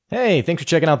Hey, thanks for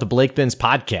checking out the Blake Benz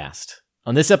podcast.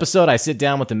 On this episode, I sit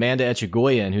down with Amanda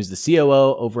Echegoyen, who's the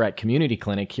COO over at Community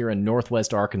Clinic here in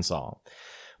Northwest Arkansas.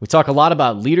 We talk a lot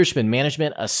about leadership and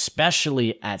management,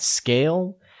 especially at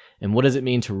scale, and what does it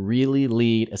mean to really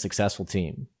lead a successful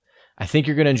team. I think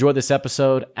you're going to enjoy this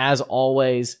episode. As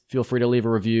always, feel free to leave a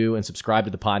review and subscribe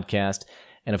to the podcast.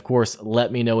 And of course, let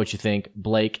me know what you think,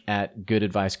 Blake at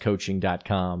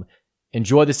goodadvicecoaching.com.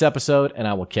 Enjoy this episode, and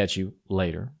I will catch you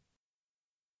later.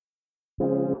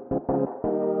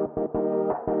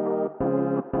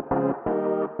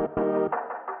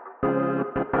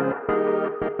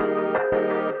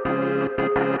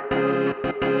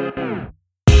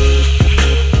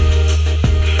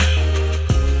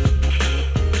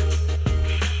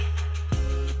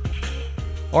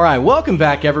 All right, welcome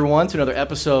back, everyone, to another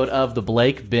episode of the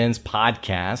Blake Benz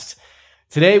podcast.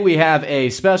 Today, we have a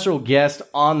special guest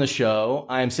on the show.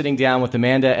 I am sitting down with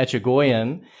Amanda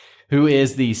Echegoyen, who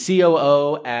is the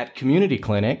COO at Community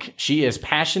Clinic. She is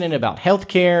passionate about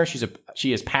healthcare.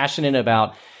 She is passionate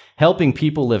about helping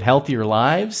people live healthier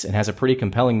lives and has a pretty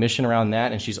compelling mission around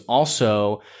that. And she's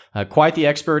also quite the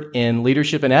expert in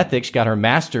leadership and ethics. She got her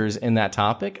master's in that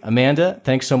topic. Amanda,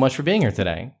 thanks so much for being here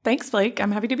today. Thanks, Blake.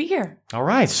 I'm happy to be here. All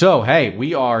right. So, hey,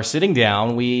 we are sitting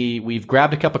down. We've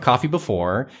grabbed a cup of coffee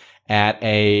before at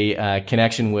a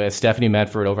connection with Stephanie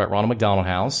Medford over at Ronald McDonald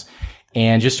House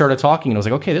and just started talking. And I was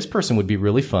like, okay, this person would be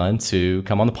really fun to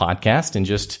come on the podcast and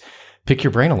just pick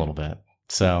your brain a little bit.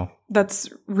 So that's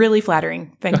really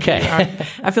flattering. Thank you.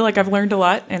 I feel like I've learned a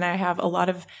lot and I have a lot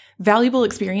of valuable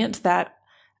experience that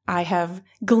I have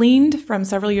gleaned from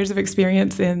several years of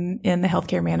experience in the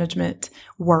healthcare management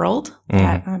world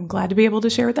that I'm glad to be able to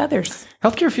share with others.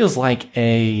 Healthcare feels like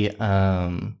I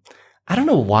don't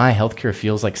know why healthcare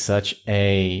feels like such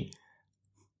I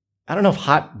don't know if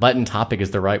hot button topic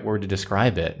is the right word to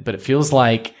describe it, but it feels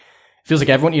like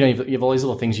everyone, you have all these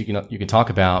little things you can talk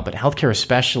about, but healthcare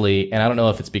especially, and I don't know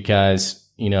if it's because,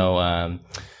 there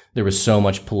was so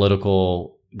much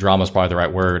political drama is probably the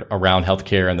right word around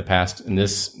healthcare in the past, in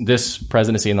this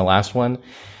presidency and the last one.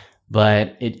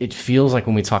 But it feels like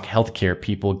when we talk healthcare,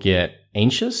 people get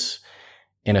anxious,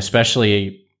 and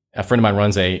especially a friend of mine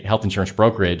runs a health insurance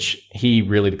brokerage.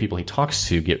 The people he talks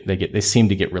to they seem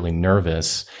to get really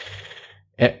nervous.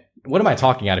 What am I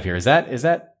talking out of here? Is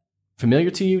that familiar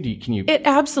to you? It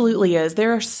absolutely is.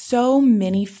 There are so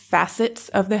many facets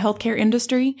of the healthcare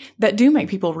industry that do make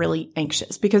people really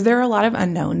anxious because there are a lot of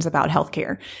unknowns about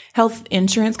healthcare. Health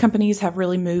insurance companies have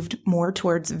really moved more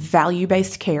towards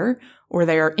value-based care, or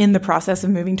they are in the process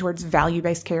of moving towards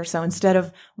value-based care. So instead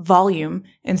of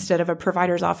a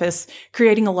provider's office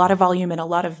creating a lot of volume and a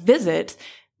lot of visits,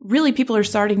 really people are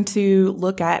starting to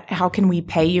look at how can we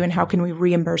pay you and how can we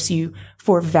reimburse you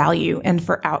for value and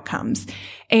for outcomes.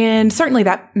 And certainly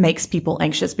that makes people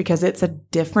anxious because it's a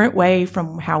different way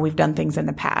from how we've done things in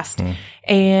the past.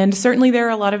 And certainly there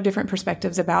are a lot of different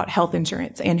perspectives about health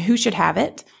insurance and who should have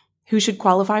it, who should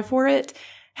qualify for it,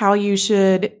 how you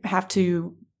should have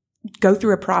to go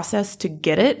through a process to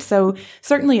get it. So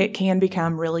certainly it can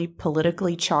become really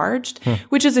politically charged,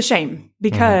 which is a shame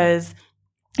because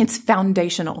it's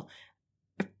foundational.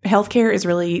 Healthcare is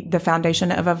really the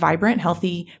foundation of a vibrant,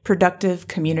 healthy, productive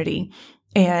community.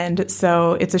 And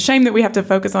so it's a shame that we have to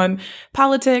focus on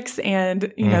politics and,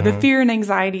 the fear and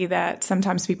anxiety that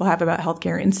sometimes people have about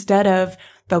healthcare instead of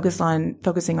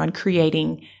focusing on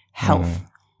creating health.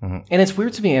 And it's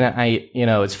weird to me. And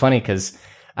it's funny because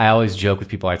I always joke with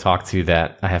people I talk to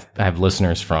that I have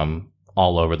listeners from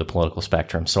all over the political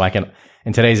spectrum. So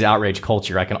in today's outrage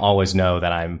culture, I can always know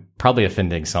that I'm probably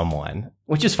offending someone,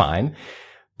 which is fine.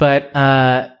 But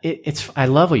I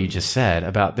love what you just said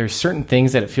about there's certain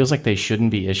things that it feels like they shouldn't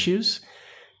be issues,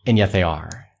 and yet they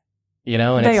are.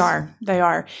 And They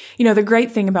are. The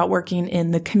great thing about working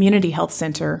in the community health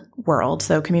center world,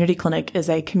 so Community Clinic is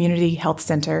a community health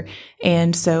center.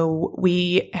 And so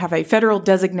we have a federal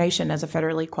designation as a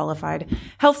federally qualified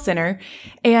health center.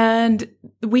 And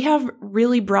we have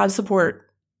really broad support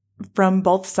from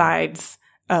both sides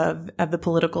of the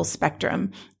political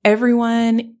spectrum.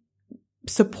 Everyone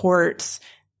supports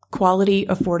quality,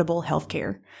 affordable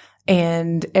healthcare.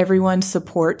 And everyone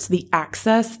supports the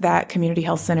access that community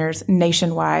health centers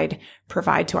nationwide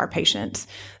provide to our patients.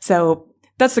 So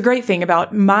that's the great thing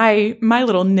about my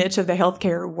little niche of the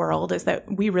healthcare world is that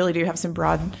we really do have some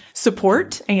broad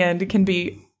support and can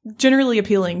be generally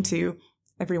appealing to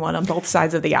everyone on both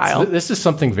sides of the aisle. So this is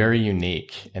something very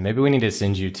unique, and maybe we need to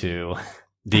send you to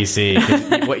DC.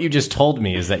 'Cause what you just told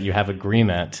me is that you have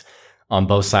agreement on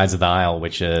both sides of the aisle,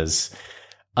 which is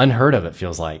unheard of, it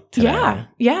feels like today. Yeah.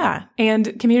 Yeah.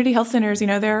 And community health centers,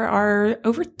 there are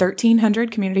over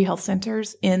 1,300 community health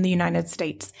centers in the United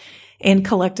States. And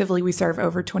collectively, we serve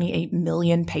over 28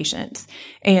 million patients.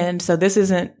 And so this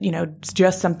isn't,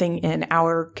 just something in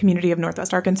our community of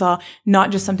Northwest Arkansas,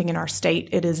 not just something in our state.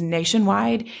 It is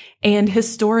nationwide. And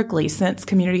historically, since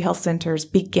community health centers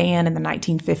began in the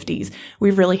 1950s,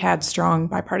 we've really had strong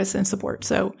bipartisan support.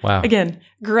 So again,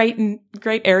 great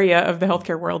area of the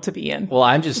healthcare world to be in. Well,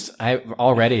 I was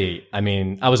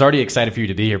already excited for you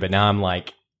to be here, but now I'm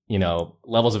like,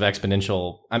 levels of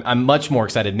exponential. I'm much more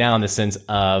excited now in the sense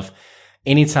of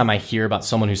anytime I hear about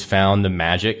someone who's found the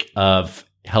magic of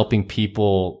helping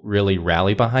people really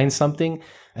rally behind something,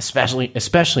 especially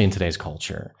in today's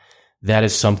culture, that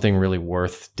is something really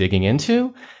worth digging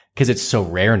into because it's so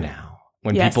rare now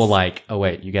when people like, oh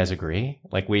wait, you guys agree?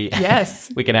 Like we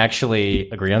can actually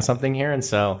agree on something here. And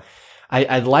so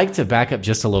I'd like to back up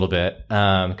just a little bit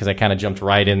because I kind of jumped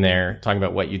right in there talking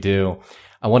about what you do.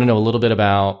 I want to know a little bit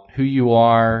about who you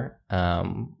are,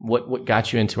 what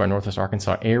got you into our Northwest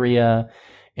Arkansas area,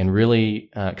 and really,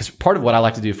 because part of what I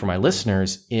like to do for my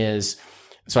listeners is,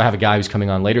 so I have a guy who's coming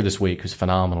on later this week who's a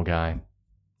phenomenal guy,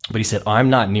 but he said,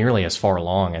 I'm not nearly as far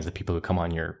along as the people who come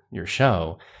on your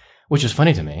show, which is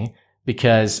funny to me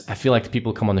because I feel like the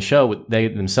people who come on the show, they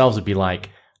themselves would be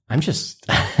like, I'm just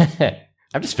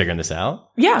figuring this out.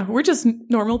 Yeah, we're just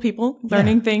normal people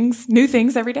learning things, new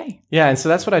things every day. Yeah, and so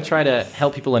that's what I try to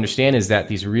help people understand is that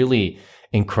these really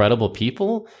incredible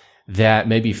people that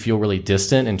maybe feel really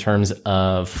distant in terms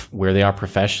of where they are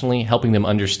professionally, helping them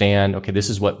understand, okay, this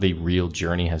is what the real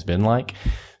journey has been like.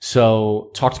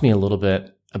 So talk to me a little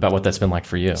bit about what that's been like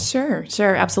for you. Sure,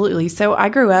 absolutely. So I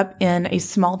grew up in a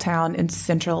small town in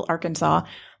central Arkansas.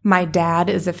 My dad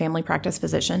is a family practice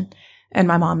physician. And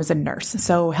my mom is a nurse.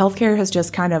 So healthcare has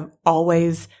just kind of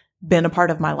always been a part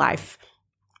of my life.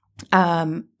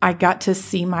 I got to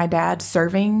see my dad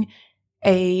serving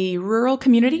a rural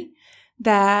community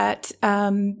that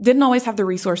didn't always have the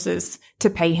resources to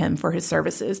pay him for his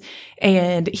services.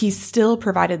 And he still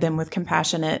provided them with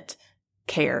compassionate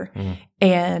care.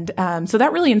 And so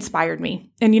that really inspired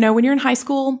me. And, when you're in high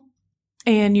school,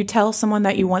 and you tell someone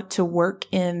that you want to work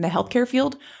in the healthcare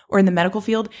field or in the medical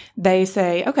field, they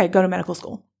say, okay, go to medical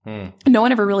school. No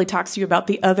one ever really talks to you about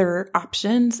the other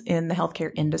options in the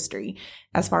healthcare industry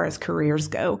as far as careers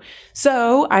go.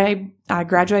 So I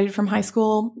graduated from high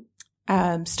school,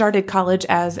 started college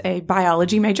as a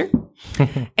biology major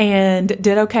and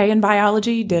did okay in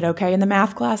biology, did okay in the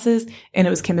math classes. And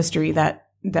it was chemistry that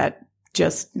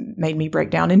just made me break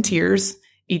down in tears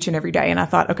each and every day. And I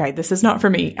thought, okay, this is not for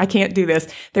me. I can't do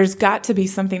this. There's got to be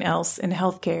something else in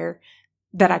healthcare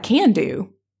that I can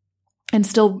do and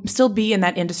still be in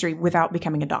that industry without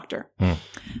becoming a doctor.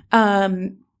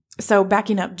 So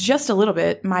backing up just a little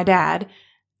bit, my dad,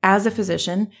 as a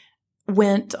physician,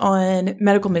 went on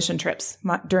medical mission trips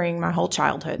during my whole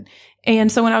childhood.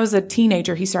 And so when I was a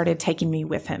teenager, he started taking me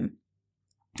with him.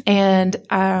 And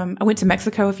I went to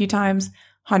Mexico a few times,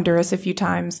 Honduras a few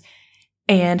times,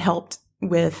 and helped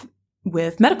with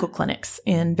medical clinics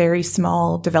in very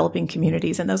small developing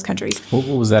communities in those countries. What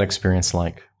was that experience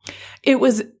like? It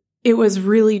was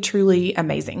really, truly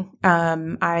amazing.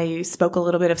 I spoke a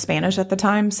little bit of Spanish at the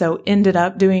time, so ended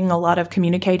up doing a lot of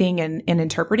communicating and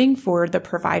interpreting for the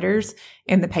providers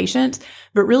and the patients.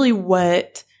 But really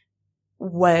what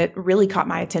really caught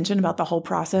my attention about the whole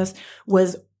process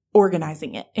was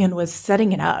organizing it and was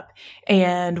setting it up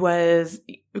and was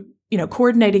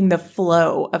coordinating the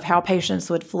flow of how patients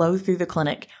would flow through the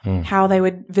clinic, how they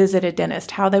would visit a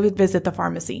dentist, how they would visit the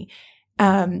pharmacy.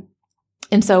 And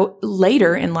so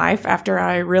later in life, after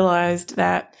I realized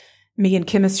that me and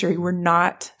chemistry were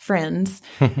not friends,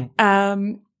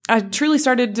 I truly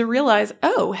started to realize,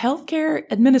 healthcare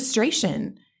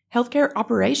administration, healthcare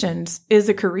operations is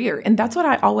a career. And that's what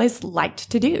I always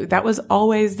liked to do. That was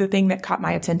always the thing that caught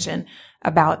my attention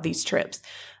about these trips.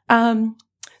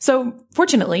 So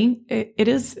fortunately, it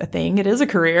is a thing. It is a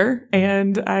career.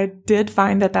 And I did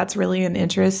find that that's really an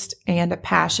interest and a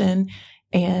passion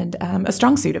and a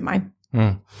strong suit of mine.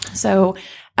 So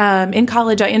in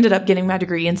college, I ended up getting my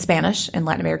degree in Spanish and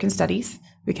Latin American studies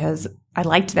because I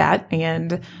liked that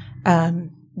and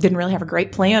didn't really have a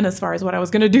great plan as far as what I was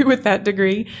going to do with that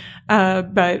degree,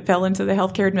 but fell into the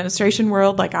healthcare administration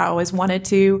world like I always wanted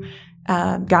to.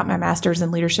 Got my master's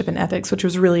in leadership and ethics, which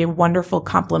was really a wonderful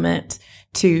complement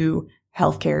to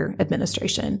healthcare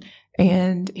administration.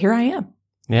 And here I am.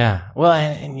 Yeah. Well,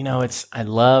 I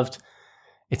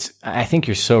think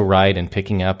you're so right in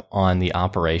picking up on the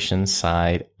operations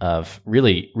side of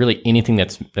really, really anything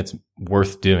that's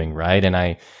worth doing. Right.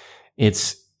 And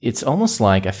it's almost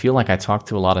like I feel like I talk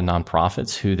to a lot of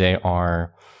nonprofits who they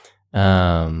are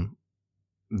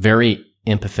very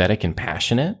empathetic and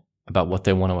passionate about what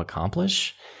they want to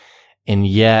accomplish. And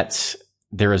yet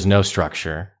there is no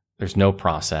structure. There's no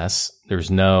process.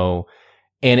 There's no,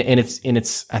 and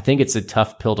it's, I think it's a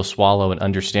tough pill to swallow, and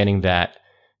understanding that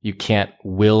you can't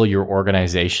will your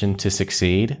organization to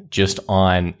succeed just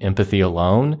on empathy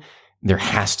alone. There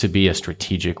has to be a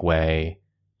strategic way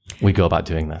we go about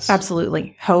doing this.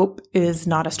 Absolutely. Hope is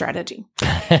not a strategy.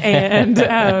 And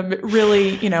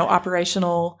really,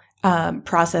 operational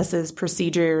processes,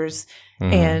 procedures,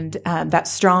 and that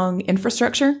strong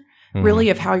infrastructure really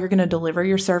of how you're going to deliver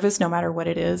your service, no matter what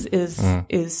it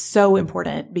is so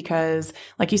important, because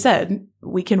like you said,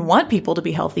 we can want people to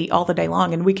be healthy all the day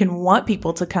long, and we can want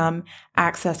people to come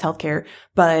access healthcare.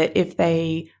 But if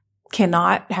they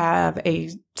cannot have a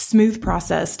smooth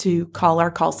process to call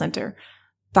our call center,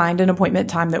 find an appointment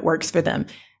time that works for them,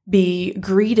 be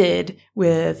greeted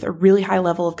with a really high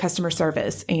level of customer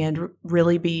service, and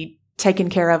really be taken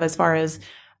care of as far as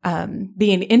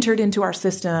being entered into our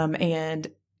system and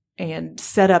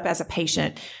set up as a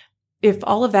patient. If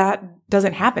all of that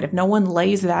doesn't happen, if no one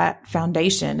lays that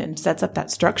foundation and sets up that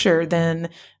structure, then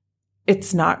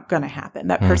it's not going to happen.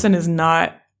 That person is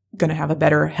not going to have a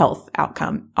better health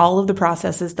outcome. All of the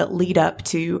processes that lead up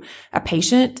to a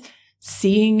patient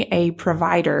seeing a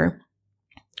provider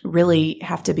really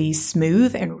have to be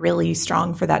smooth and really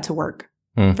strong for that to work,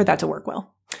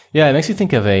 well. Yeah, it makes me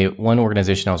think of one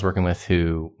organization I was working with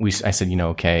who I said,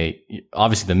 okay,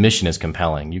 obviously the mission is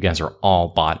compelling. You guys are all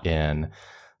bought in.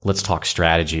 Let's talk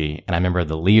strategy. And I remember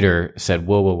the leader said,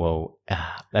 whoa,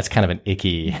 that's kind of an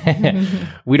icky.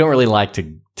 We don't really like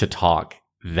to talk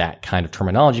that kind of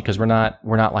terminology because we're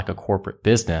not like a corporate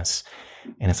business.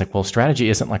 And it's like, well, strategy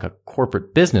isn't like a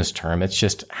corporate business term. It's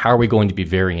just, how are we going to be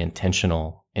very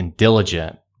intentional and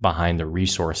diligent behind the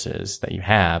resources that you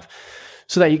have,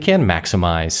 so that you can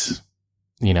maximize,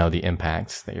 the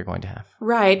impacts that you're going to have.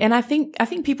 Right. And I think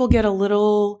people get a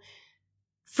little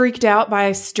freaked out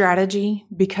by strategy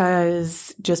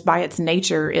because just by its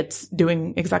nature, it's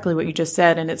doing exactly what you just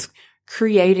said. And it's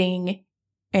creating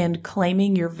and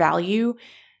claiming your value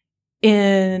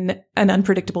in an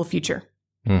unpredictable future.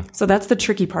 So that's the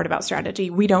tricky part about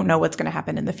strategy. We don't know what's going to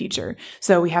happen in the future.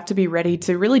 So we have to be ready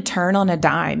to really turn on a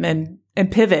dime and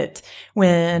pivot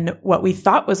when what we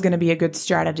thought was going to be a good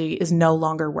strategy is no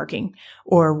longer working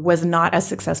or was not as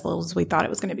successful as we thought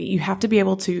it was going to be. You have to be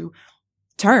able to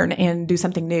turn and do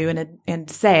something new and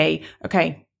say,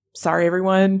 okay, sorry,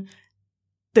 everyone,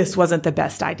 this wasn't the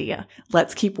best idea.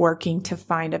 Let's keep working to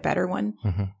find a better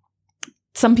one.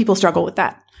 Some people struggle with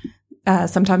that.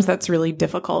 Sometimes that's really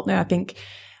difficult. And I think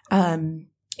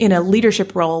in a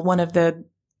leadership role, one of the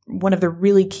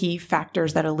really key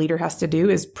factors that a leader has to do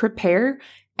is prepare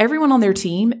everyone on their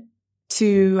team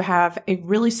to have a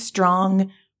really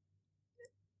strong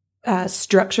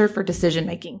structure for decision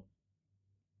making,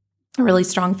 a really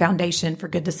strong foundation for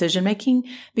good decision making,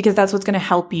 because that's what's going to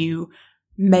help you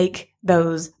make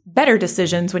those better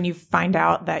decisions when you find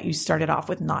out that you started off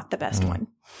with not the best one.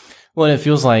 Well, it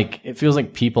feels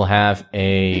like people have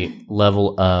a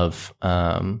level of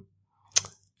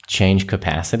change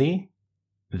capacity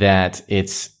that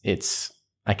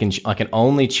I can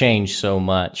only change so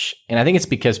much, and I think it's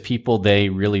because people, they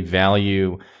really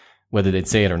value, whether they'd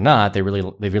say it or not, they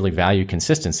really value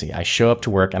consistency. I show up to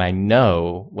work and I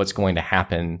know what's going to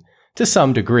happen to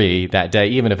some degree that day,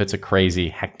 even if it's a crazy,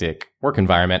 hectic work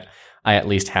environment. I at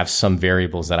least have some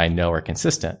variables that I know are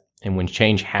consistent, and when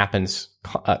change happens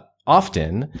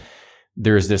often,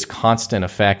 there's this constant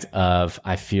effect of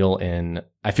I feel in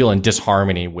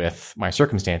disharmony with my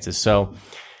circumstances. So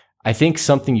I think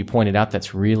something you pointed out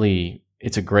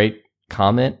it's a great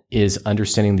comment, is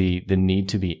understanding the need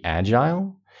to be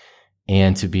agile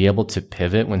and to be able to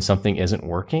pivot when something isn't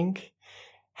working.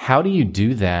 How do you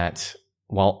do that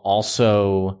while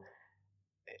also,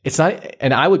 it's not,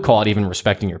 and I would call it even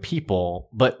respecting your people,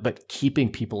 but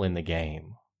keeping people in the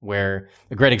game? Where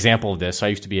a great example of this, I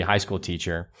used to be a high school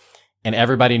teacher, and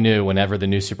everybody knew whenever the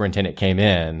new superintendent came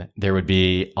in, there would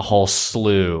be a whole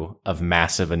slew of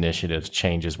massive initiatives,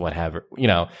 changes, whatever,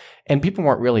 and people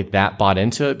weren't really that bought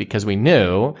into it because we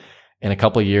knew in a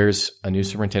couple of years, a new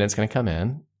superintendent's going to come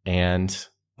in and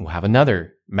we'll have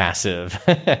another massive,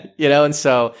 and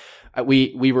so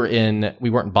we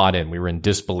weren't bought in. We were in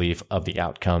disbelief of the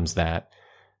outcomes that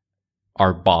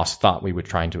our boss thought we were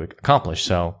trying to accomplish.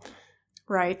 So,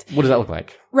 right. What does that look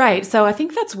like? Right. So I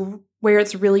think that's where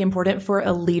it's really important for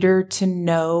a leader to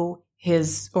know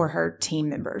his or her team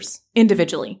members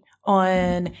individually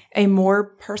on a more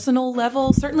personal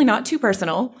level, certainly not too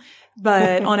personal,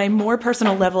 but on a more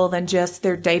personal level than just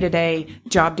their day-to-day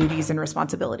job duties and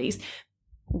responsibilities.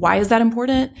 Why is that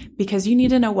important? Because you need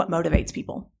to know what motivates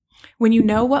people. When you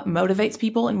know what motivates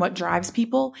people and what drives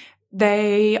people,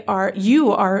 you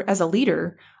are, as a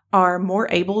leader, are more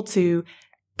able to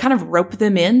kind of rope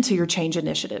them into your change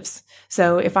initiatives.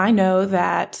 So if I know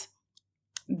that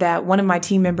one of my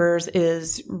team members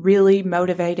is really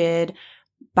motivated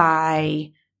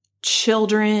by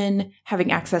children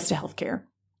having access to healthcare,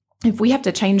 if we have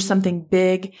to change something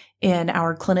big in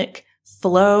our clinic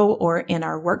flow or in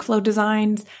our workflow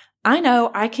designs, I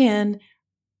know I can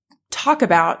talk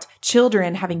about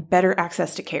children having better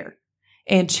access to care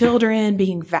and children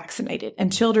being vaccinated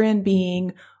and children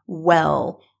being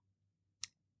well.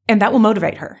 And that will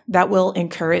motivate her. That will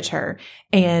encourage her.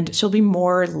 And she'll be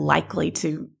more likely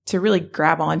to really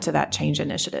grab onto that change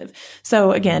initiative.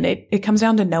 So again, it comes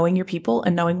down to knowing your people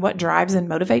and knowing what drives and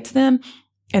motivates them.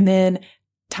 And then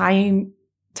tying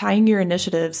your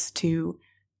initiatives to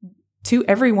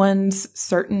everyone's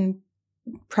certain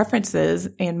preferences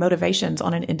and motivations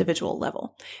on an individual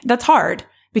level. That's hard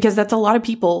because that's a lot of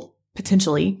people,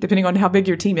 potentially, depending on how big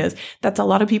your team is, that's a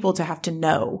lot of people to have to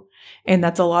know. And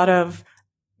that's a lot of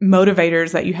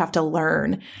motivators that you have to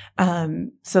learn.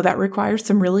 So that requires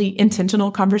some really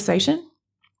intentional conversation.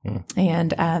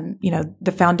 And,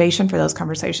 the foundation for those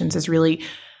conversations is really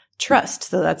trust.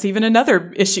 So that's even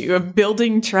another issue of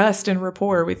building trust and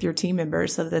rapport with your team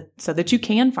members so that you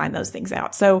can find those things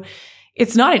out. So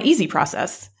it's not an easy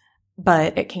process,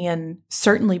 but it can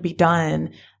certainly be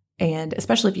done. And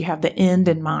especially if you have the end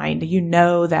in mind, you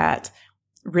know that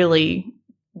really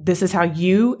this is how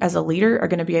you as a leader are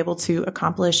going to be able to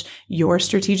accomplish your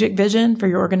strategic vision for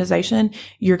your organization.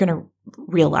 You're going to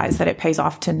realize that it pays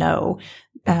off to know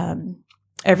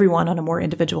everyone on a more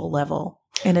individual level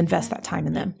and invest that time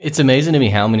in them. It's amazing to me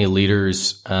how many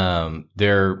leaders,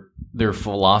 their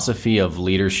philosophy of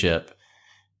leadership,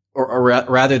 or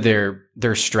rather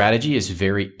their strategy is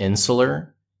very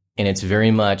insular, and it's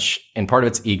very much, and part of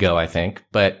it's ego, I think,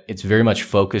 but it's very much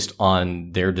focused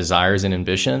on their desires and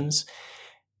ambitions.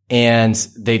 And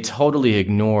they totally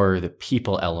ignore the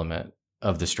people element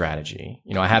of the strategy.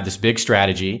 I have this big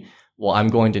strategy. Well, I'm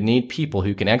going to need people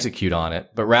who can execute on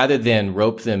it. But rather than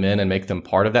rope them in and make them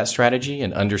part of that strategy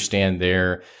and understand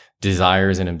their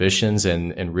desires and ambitions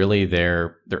and really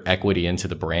their equity into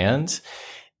the brand,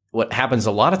 what happens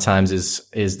a lot of times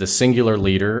is the singular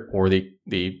leader or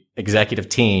the executive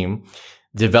team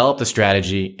develop the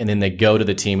strategy, and then they go to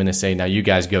the team and they say, now you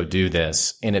guys go do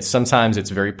this. And sometimes it's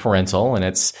very parental, and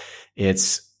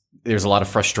there's a lot of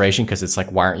frustration because it's like,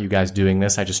 why aren't you guys doing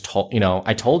this? I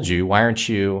told you, why aren't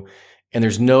you? And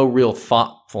there's no real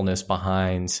thoughtfulness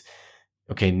behind,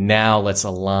 okay, now let's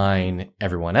align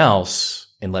everyone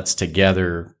else and let's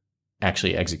together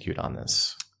actually execute on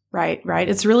this. Right.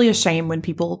 It's really a shame when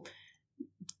people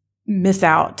miss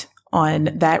out on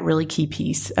that really key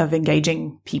piece of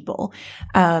engaging people,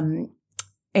 and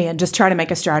just try to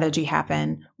make a strategy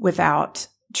happen without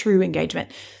true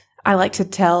engagement. I like to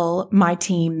tell my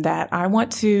team that I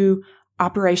want to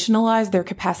operationalize their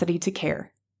capacity to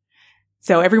care.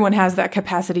 So everyone has that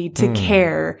capacity to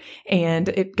care, and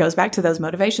it goes back to those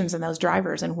motivations and those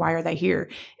drivers and why are they here.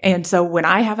 And so when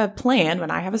I have a plan, when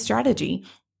I have a strategy,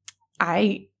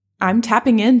 I'm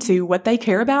tapping into what they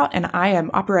care about, and I am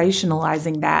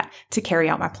operationalizing that to carry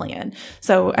out my plan.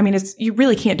 So, you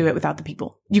really can't do it without the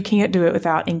people. You can't do it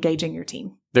without engaging your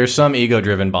team. There's some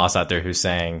ego-driven boss out there who's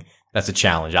saying, that's a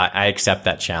challenge. I accept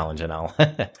that challenge, and I'll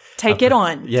take it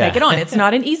on. Yeah. Take it on. It's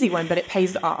not an easy one, but it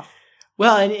pays off.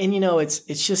 Well, and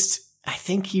it's just, I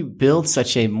think you build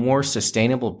such a more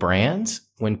sustainable brand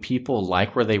when people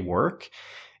like where they work.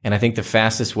 And I think the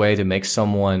fastest way to make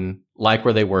someone like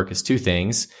where they work is two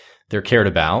things. They're cared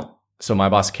about. So my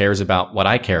boss cares about what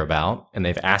I care about, and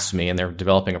they've asked me, and they're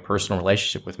developing a personal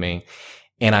relationship with me,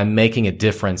 and I'm making a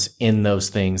difference in those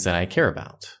things that I care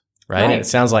about. Right. And it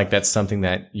sounds like that's something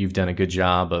that you've done a good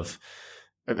job of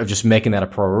just making that a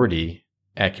priority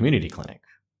at Community Clinic.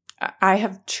 I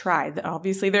have tried.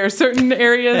 Obviously, there are certain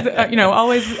areas,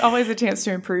 always a chance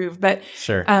to improve. But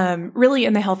sure. Really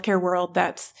in the healthcare world,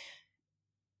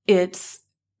 it's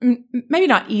maybe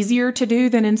not easier to do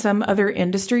than in some other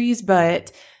industries,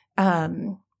 but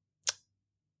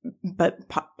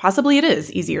possibly it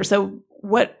is easier. So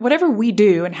whatever we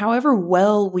do and however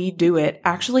well we do it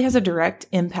actually has a direct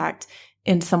impact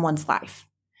in someone's life.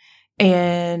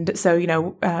 And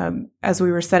so, as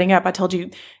we were setting up, I told you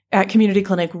at Community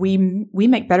Clinic, we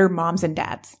make better moms and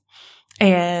dads,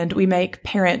 and we make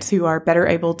parents who are better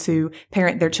able to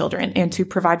parent their children and to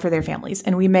provide for their families.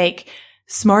 And we make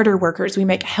smarter workers. We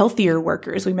make healthier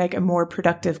workers. We make a more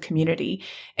productive community.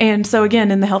 And so again,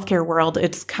 in the healthcare world,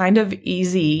 it's kind of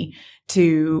easy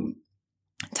to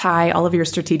tie all of your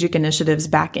strategic initiatives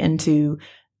back into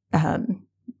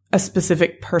a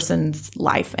specific person's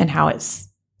life and how it's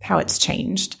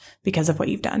changed because of what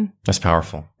you've done. That's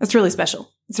powerful. That's really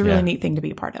special. It's a really neat thing to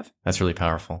be a part of. That's really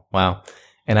powerful. Wow.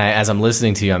 And as I'm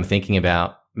listening to you, I'm thinking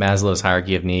about Maslow's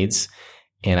hierarchy of needs.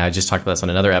 And I just talked about this on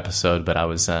another episode, but I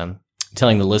was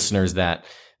telling the listeners that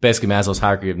basically Maslow's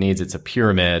hierarchy of needs, it's a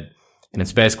pyramid. And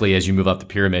it's basically as you move up the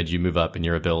pyramid, you move up in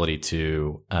your ability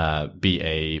to be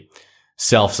a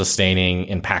self-sustaining,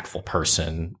 impactful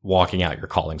person. Walking out your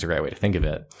calling is a great way to think of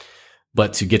it.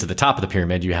 But to get to the top of the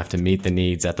pyramid, you have to meet the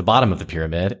needs at the bottom of the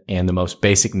pyramid. And the most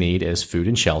basic need is food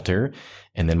and shelter,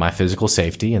 and then my physical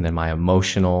safety, and then my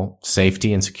emotional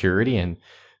safety and security. And,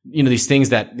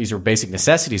 these are basic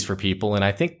necessities for people. And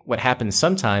I think what happens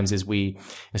sometimes is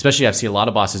especially I've seen a lot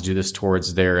of bosses do this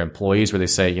towards their employees where they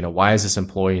say, why is this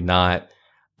employee not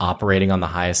operating on the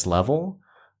highest level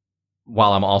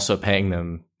while I'm also paying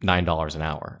them $9 an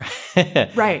hour?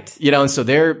 Right. And so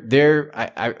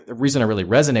the reason I really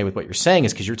resonate with what you're saying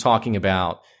is because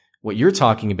what you're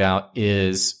talking about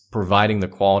is providing the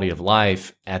quality of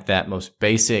life at that most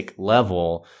basic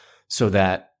level so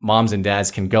that moms and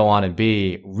dads can go on and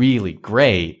be really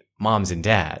great moms and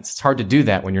dads. It's hard to do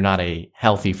that when you're not a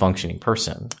healthy, functioning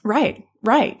person. Right.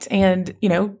 Right. And,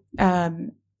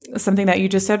 something that you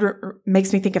just said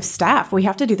makes me think of staff. We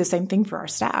have to do the same thing for our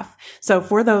staff. So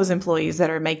for those employees that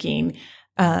are making,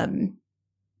 a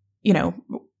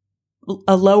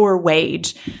lower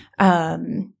wage,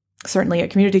 certainly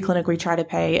at Community Clinic, we try to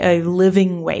pay a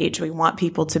living wage. We want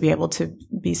people to be able to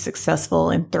be successful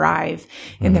and thrive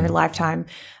in their lifetime,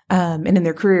 and in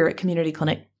their career at Community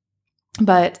Clinic.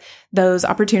 But those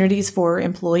opportunities for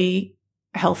employee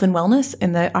health and wellness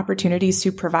and the opportunities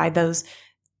to provide those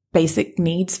basic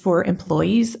needs for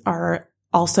employees are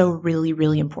also really,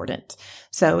 really important.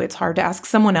 So it's hard to ask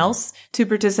someone else to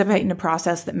participate in a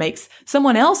process that makes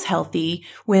someone else healthy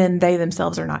when they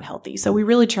themselves are not healthy. So we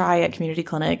really try at Community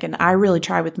Clinic, and I really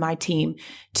try with my team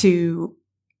to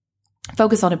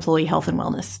focus on employee health and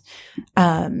wellness,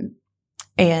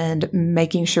 and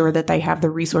making sure that they have the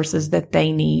resources that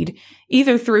they need,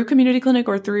 either through Community Clinic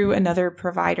or through another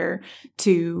provider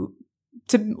to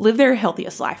live their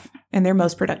healthiest life and their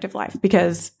most productive life.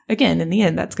 Because again, in the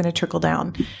end, that's going to trickle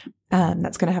down.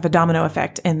 That's going to have a domino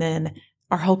effect. And then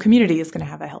our whole community is going to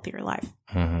have a healthier life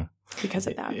because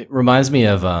of that. It reminds me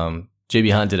of J.B.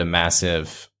 Hunt did a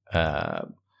massive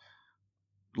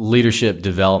leadership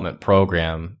development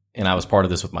program. And I was part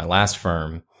of this with my last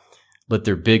firm. But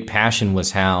their big passion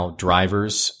was how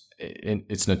drivers,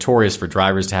 it's notorious for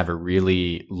drivers to have a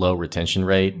really low retention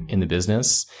rate in the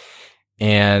business.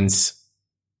 And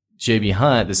J.B.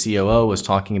 Hunt, the COO, was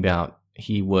talking about,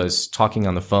 he was talking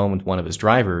on the phone with one of his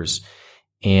drivers,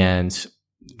 and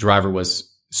the driver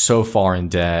was so far in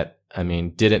debt. I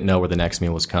mean, didn't know where the next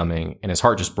meal was coming, and his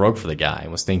heart just broke for the guy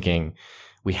and was thinking,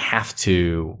 we have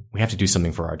to do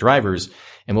something for our drivers.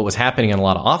 And what was happening in a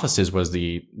lot of offices was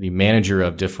the manager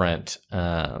of different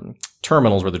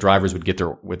terminals where the drivers would get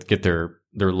their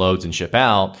loads and ship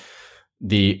out.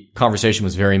 The conversation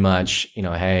was very much,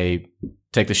 hey,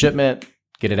 take the shipment,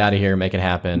 get it out of here, make it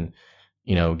happen,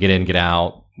 get in, get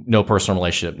out, no personal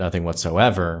relationship, nothing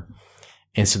whatsoever.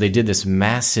 And so they did this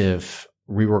massive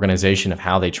reorganization of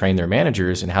how they train their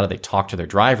managers and how do they talk to their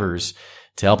drivers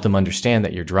to help them understand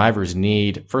that your drivers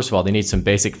need, first of all, they need some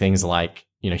basic things like,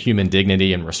 human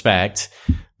dignity and respect,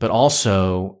 but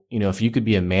also, if you could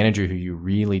be a manager who you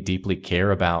really deeply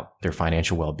care about their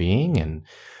financial well-being and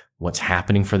what's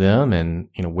happening for them and,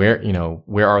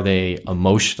 where are they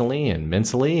emotionally and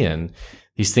mentally, and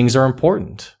these things are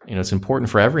important. It's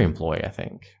important for every employee, I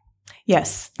think.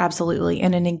 Yes, absolutely.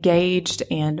 And an engaged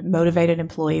and motivated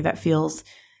employee that feels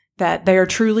that they are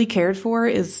truly cared for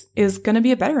is going to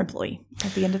be a better employee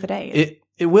at the end of the day.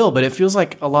 It will, but it feels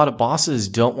like a lot of bosses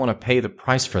don't want to pay the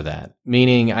price for that.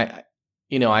 Meaning, there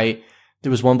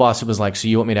was one boss who was like, so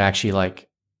you want me to actually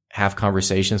have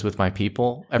conversations with my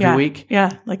people every week?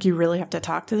 Yeah. Like you really have to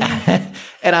talk to them.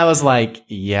 And I was like,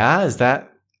 yeah, is that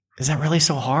really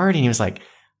so hard? And he was like,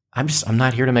 I'm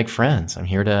not here to make friends. I'm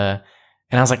here to,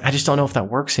 and I was like, I just don't know if that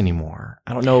works anymore.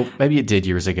 I don't know. Maybe it did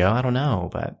years ago. I don't know,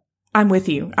 but I'm with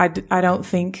you. I don't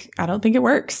think it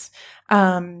works.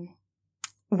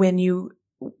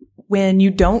 When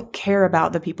you don't care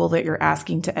about the people that you're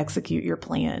asking to execute your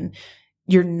plan,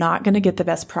 you're not going to get the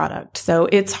best product. So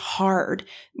it's hard.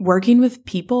 Working with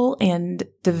people and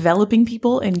developing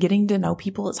people and getting to know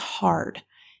people is hard.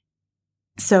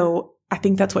 So I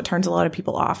think that's what turns a lot of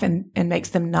people off and makes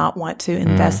them not want to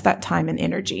invest that time and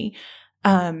energy.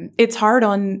 It's hard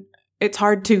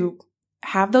to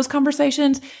have those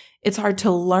conversations. It's hard to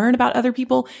learn about other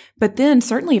people. But then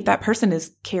certainly if that person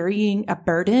is carrying a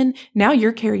burden, now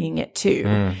you're carrying it too.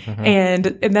 Mm-hmm.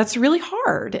 And that's really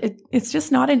hard. It's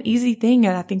just not an easy thing.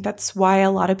 And I think that's why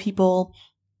a lot of people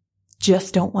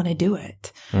just don't want to do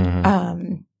it.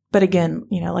 Mm-hmm. But again,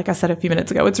 like I said a few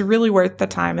minutes ago, it's really worth the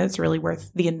time. And it's really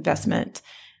worth the investment.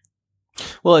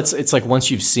 Well, it's like once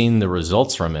you've seen the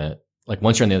results from it, like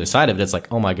once you're on the other side of it, it's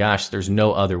like, oh my gosh, there's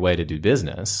no other way to do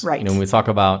business. Right. When we talk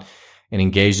about an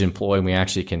engaged employee, we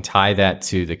actually can tie that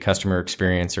to the customer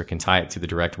experience or can tie it to the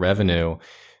direct revenue.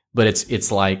 But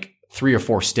it's like 3 or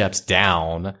 4 steps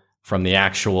down from the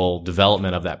actual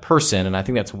development of that person. And I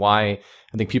think that's why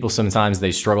I think people sometimes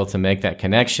they struggle to make that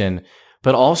connection.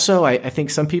 But also I think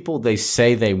some people, they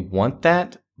say they want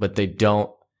that, but they don't,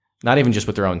 not even just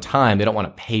with their own time, they don't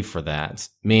want to pay for that.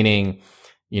 Meaning,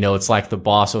 it's like the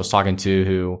boss I was talking to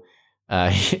who,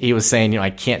 he was saying, I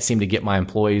can't seem to get my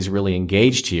employees really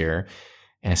engaged here.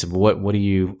 And I said, well, what do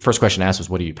you, first question I asked was,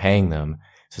 what are you paying them?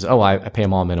 He says, I pay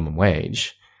them all minimum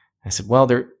wage. I said, well,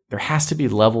 there has to be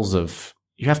levels of,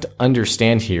 you have to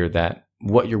understand here that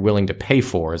what you're willing to pay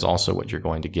for is also what you're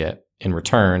going to get in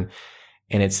return.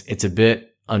 And it's a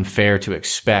bit unfair to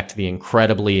expect the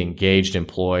incredibly engaged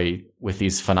employee with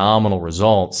these phenomenal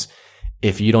results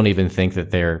if you don't even think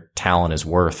that their talent is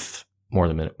worth more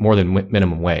than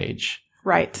minimum wage.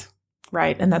 Right.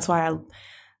 And that's why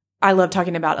I love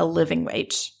talking about a living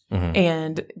wage. Mm-hmm.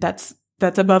 And that's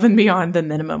above and beyond the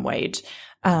minimum wage.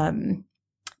 When,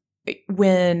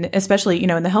 especially,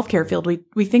 in the healthcare field,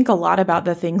 we think a lot about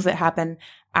the things that happen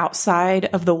outside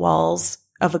of the walls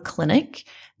of a clinic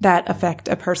that affect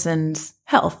a person's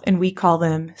health. And we call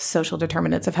them social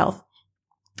determinants of health.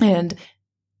 And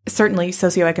certainly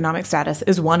socioeconomic status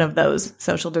is one of those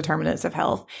social determinants of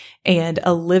health. And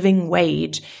a living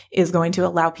wage is going to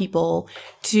allow people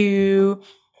to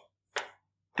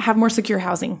have more secure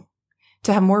housing,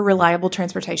 to have more reliable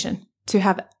transportation, to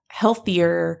have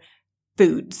healthier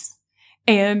foods.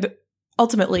 And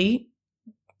ultimately,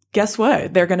 guess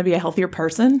what? They're going to be a healthier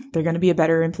person. They're going to be a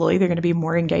better employee. They're going to be a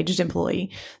more engaged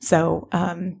employee. So,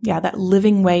 that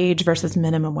living wage versus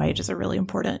minimum wage is a really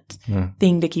important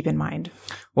thing to keep in mind.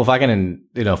 Well, if I can,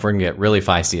 if we're going to get really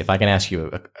feisty, if I can ask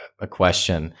you a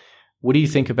question, what do you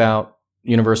think about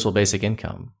universal basic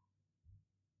income?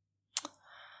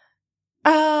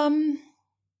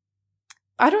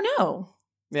 I don't know.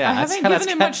 Yeah, I haven't given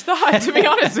it much thought, to be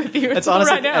honest with you. That's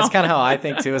honestly, right now. That's kind of how I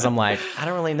think too, is I'm like, I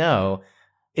don't really know.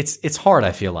 It's hard,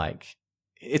 I feel like.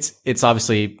 It's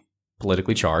obviously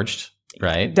politically charged,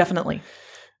 right? Definitely.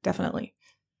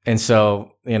 And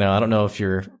so, I don't know if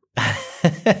you're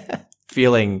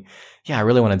feeling, I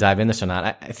really want to dive in this or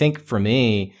not. I think for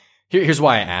me, here's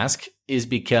why I ask, is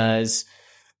because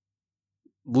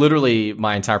literally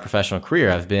my entire professional career,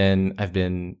 I've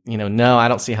been, no, I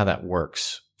don't see how that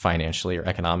works financially or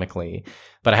economically.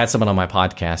 But I had someone on my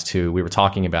podcast who we were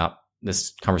talking about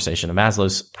this conversation of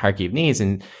Maslow's hierarchy of needs,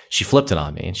 and she flipped it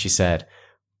on me and she said,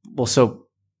 well, so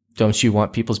don't you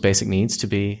want people's basic needs to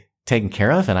be taken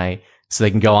care of? So they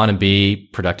can go on and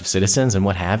be productive citizens and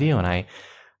what have you. And I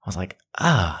was like,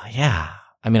 yeah,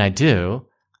 I do.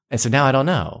 And so now I don't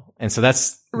know. And so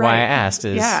that's why I asked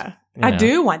is, I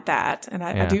do want that. And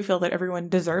I do feel that everyone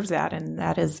deserves that. And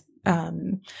that is,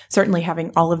 certainly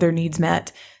having all of their needs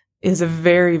met is a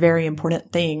very, very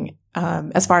important thing,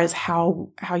 as far as how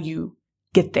you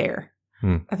get there.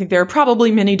 I think there are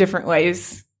probably many different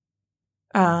ways,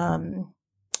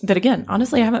 that again,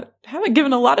 honestly, I haven't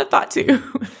given a lot of thought to.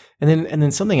 And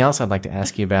then something else I'd like to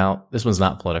ask you about. This one's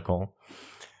not political.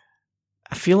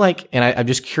 I feel like, and I'm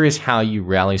just curious how you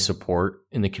rally support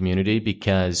in the community,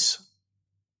 because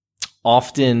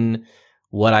often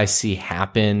what I see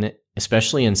happen,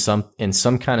 especially in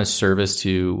some kind of service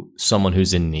to someone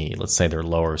who's in need, let's say they're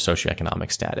lower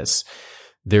socioeconomic status,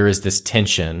 there is this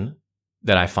tension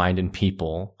that I find in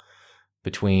people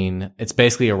between, it's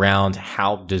basically around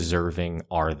how deserving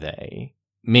are they?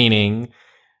 Meaning,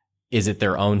 is it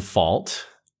their own fault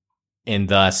and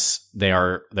thus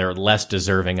they're less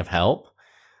deserving of help?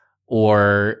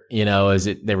 Or, is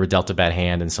it they were dealt a bad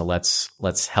hand and so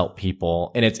let's help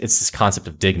people? And it's this concept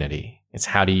of dignity. It's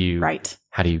how do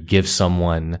you give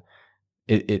someone,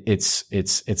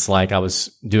 it's like I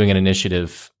was doing an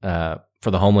initiative, for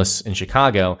the homeless in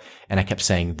Chicago, and I kept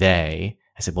saying they.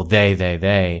 I said, well,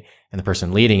 they, and the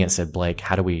person leading it said, Blake,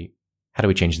 how do we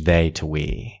change they to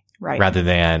we? Right. Rather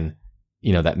than,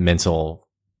 that mental,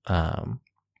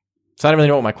 So I don't really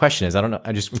know what my question is. I don't know.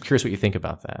 I'm curious what you think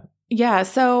about that. Yeah.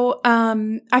 So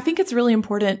I think it's really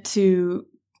important to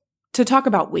talk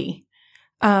about we.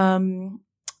 I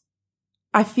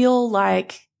feel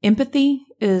like empathy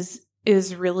is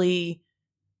really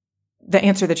the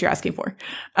answer that you're asking for.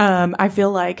 I feel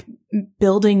like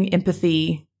building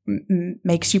empathy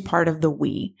makes you part of the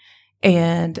we.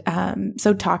 And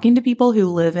so talking to people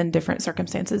who live in different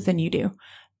circumstances than you do,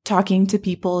 talking to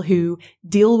people who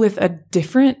deal with a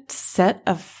different set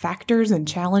of factors and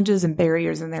challenges and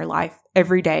barriers in their life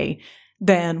every day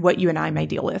than what you and I may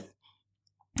deal with.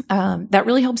 That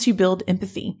really helps you build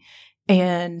empathy.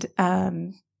 And that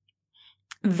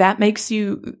reminds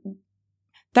you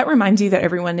that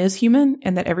everyone is human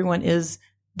and that everyone is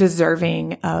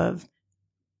deserving of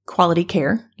quality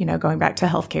care, going back to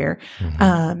healthcare,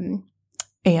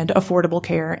 and affordable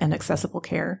care and accessible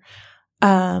care.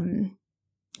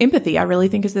 Empathy, I really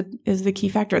think is the key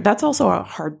factor. That's also a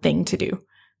hard thing to do.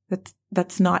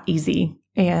 That's not easy.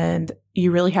 And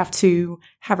you really have to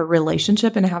have a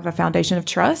relationship and have a foundation of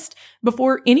trust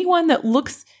before anyone that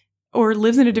looks or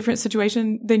lives in a different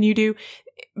situation than you do,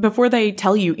 before they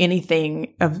tell you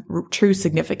anything of true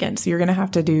significance. You're going to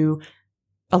have to do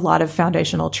a lot of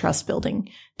foundational trust building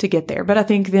to get there. But I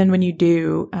think then when you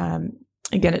do,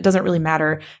 again, it doesn't really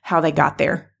matter how they got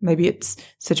there. Maybe it's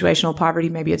situational poverty,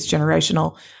 maybe it's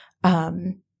generational,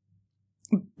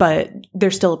 but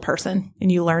they're still a person,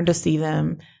 and you learn to see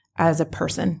them as a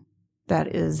person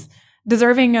that is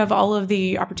deserving of all of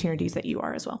the opportunities that you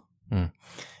are as well.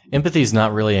 Empathy is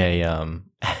not really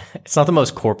it's not the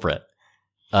most corporate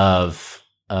of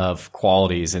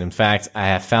qualities. And in fact, I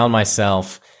have found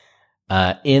myself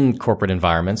in corporate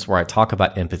environments where I talk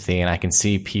about empathy, and I can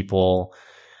see people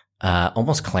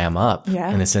almost clam up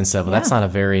in the sense of, well, that's not a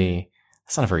very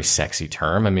sexy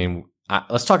term. I mean,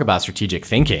 let's talk about strategic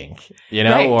thinking,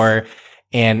 right.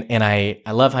 And I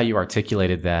love how you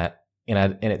articulated that.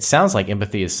 And it sounds like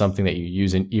empathy is something that you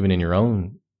use even in your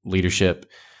own leadership,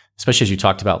 especially as you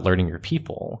talked about learning your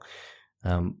people.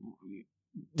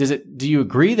 Do you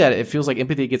agree that it feels like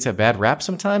empathy gets a bad rap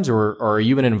sometimes, or are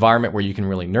you in an environment where you can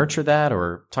really nurture that?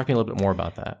 Or talk to me a little bit more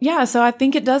about that. Yeah. So I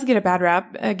think it does get a bad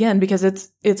rap, again, because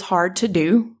it's hard to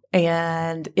do,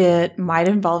 and it might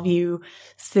involve you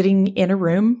sitting in a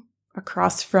room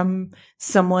across from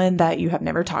someone that you have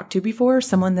never talked to before,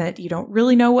 someone that you don't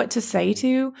really know what to say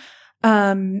to.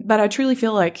 But I truly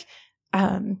feel like,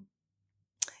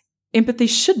 empathy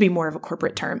should be more of a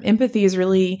corporate term. Empathy is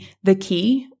really the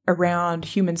key around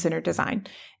human-centered design.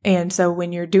 And so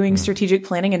when you're doing strategic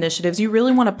planning initiatives, you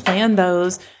really want to plan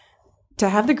those to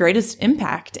have the greatest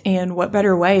impact. And what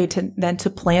better way than to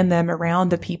plan them around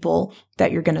the people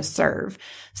that you're going to serve.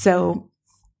 So,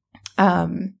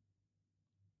 yeah.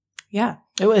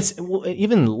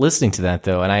 Even listening to that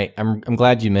though, and I'm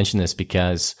glad you mentioned this,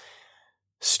 because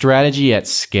strategy at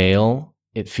scale,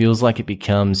 it feels like it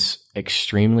becomes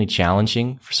extremely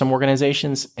challenging for some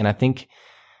organizations. And I think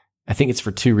it's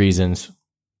for two reasons.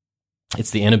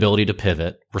 It's the inability to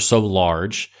pivot. We're so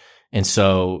large. And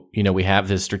so, we have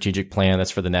this strategic plan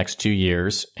that's for the next 2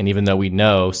 years. And even though we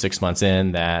know 6 months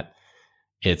in that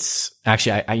it's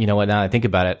actually, I you know what, now that I think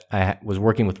about it, I was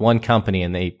working with one company,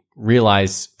 and they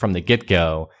realized from the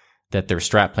get-go that their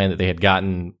strat plan that they had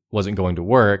gotten wasn't going to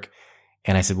work.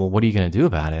 And I said, well, what are you going to do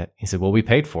about it? He said, well, we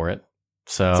paid for it.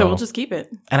 So we'll just keep it.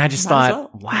 And I just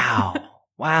thought, wow,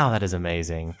 that is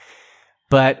amazing.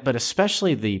 But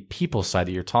especially the people side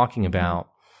that you're talking about,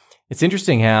 it's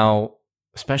interesting how,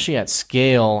 especially at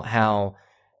scale, how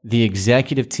the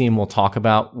executive team will talk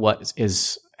about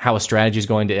how a strategy is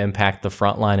going to impact the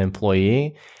frontline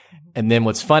employee. And then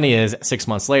what's funny is 6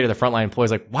 months later, the frontline employee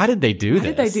is like, why did they do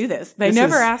this? They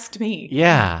never asked me.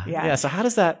 Yeah. So how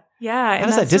does that, how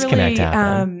does that disconnect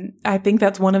happen? I think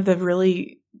that's one of the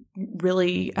really,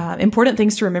 really important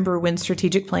things to remember when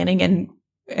strategic planning, and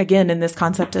again, in this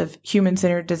concept of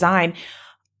human-centered design,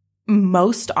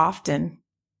 most often,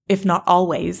 if not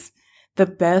always, the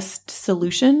best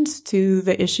solutions to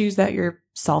the issues that you're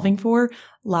solving for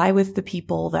lie with the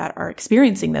people that are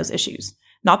experiencing those issues,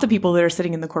 not the people that are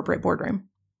sitting in the corporate boardroom.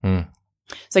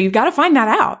 So you've got to find that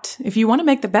out. If you want to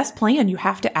make the best plan, you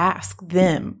have to ask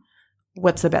them,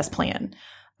 what's the best plan?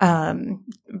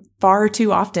 Far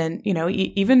too often,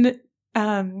 even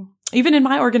in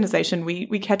my organization,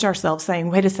 we catch ourselves saying,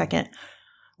 wait a second,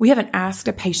 we haven't asked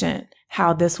a patient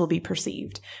how this will be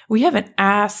perceived. We haven't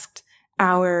asked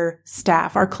our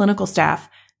staff, our clinical staff,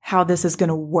 how this is going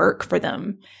to work for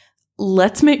them.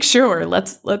 Let's make sure,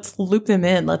 let's loop them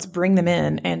in, let's bring them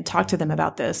in and talk to them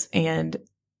about this and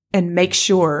make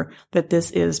sure that this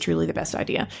is truly the best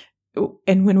idea.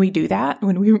 And when we do that,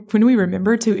 when we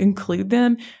remember to include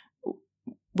them,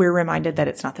 we're reminded that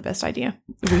it's not the best idea.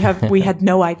 We had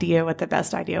no idea what the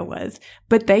best idea was,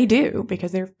 but they do,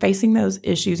 because they're facing those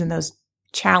issues and those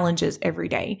challenges every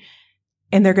day,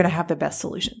 and they're going to have the best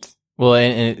solutions. Well,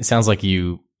 and it sounds like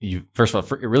you first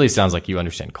of all, it really sounds like you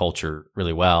understand culture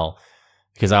really well,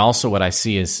 because what I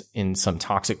see is in some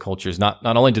toxic cultures, not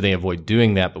only do they avoid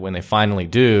doing that, but when they finally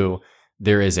do,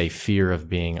 there is a fear of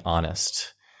being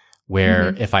honest,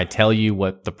 where if I tell you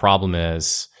what the problem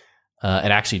is,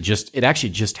 it actually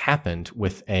just happened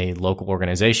with a local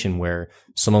organization where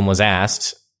someone was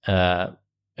asked, and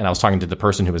I was talking to the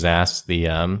person who was asked, the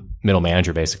middle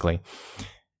manager, basically.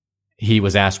 He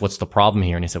was asked, "What's the problem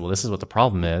here?" And he said, "Well, this is what the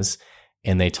problem is."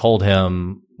 And they told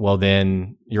him, "Well,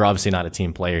 then you're obviously not a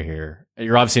team player here.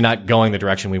 You're obviously not going the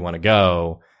direction we want to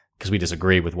go because we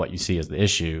disagree with what you see as the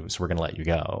issue. So we're going to let you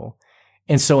go."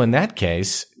 And so in that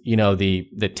case,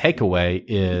 the takeaway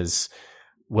is,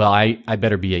 well, I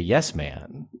better be a yes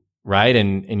man, right?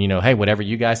 And hey, whatever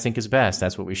you guys think is best,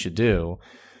 that's what we should do,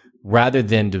 rather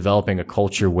than developing a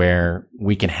culture where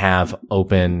we can have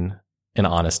open and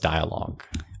honest dialogue.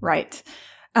 Right.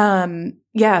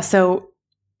 So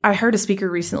I heard a speaker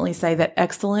recently say that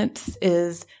excellence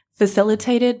is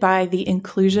facilitated by the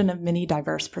inclusion of many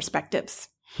diverse perspectives.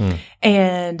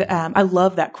 And I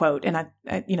love that quote. And I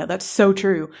that's so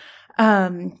true.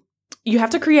 You have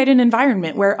to create an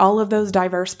environment where all of those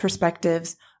diverse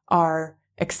perspectives are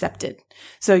accepted.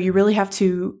 So you really have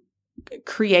to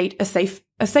create a safe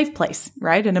place,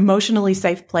 right? An emotionally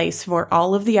safe place for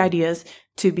all of the ideas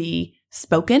to be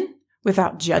spoken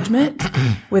without judgment,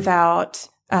 without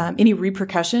any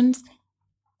repercussions.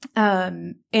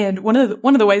 And one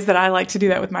of the ways that I like to do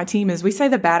that with my team is we say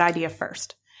the bad idea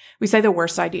first. We say the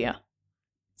worst idea.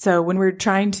 So when we're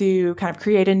trying to kind of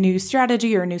create a new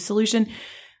strategy or a new solution,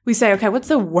 we say, okay, what's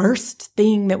the worst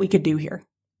thing that we could do here?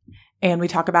 And we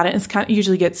talk about it, and it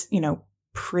usually gets,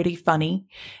 pretty funny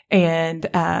and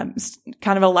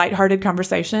kind of a lighthearted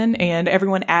conversation. And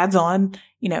everyone adds on,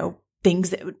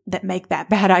 things that make that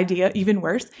bad idea even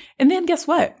worse. And then guess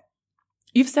what?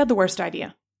 You've said the worst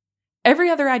idea.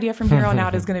 Every other idea from here on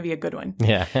out is going to be a good one.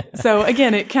 Yeah. So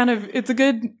again, it's a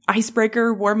good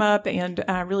icebreaker, warm up, and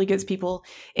really gets people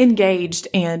engaged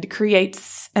and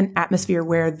creates an atmosphere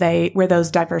where those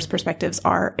diverse perspectives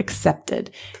are accepted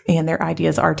and their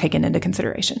ideas are taken into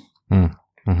consideration.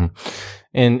 Mm-hmm.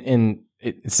 And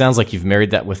it sounds like you've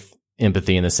married that with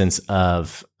empathy in the sense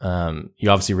of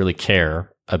you obviously really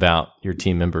care about your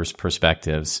team members'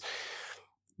 perspectives.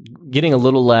 Getting a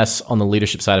little less on the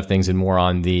leadership side of things and more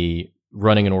on the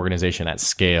running an organization at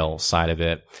scale side of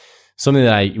it. Something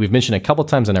that we've mentioned a couple of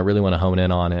times, and I really want to hone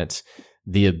in on it,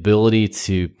 the ability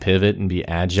to pivot and be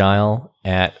agile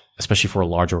especially for a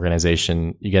large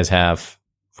organization. You guys have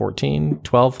 14,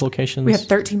 12 locations? We have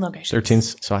 13 locations. 13.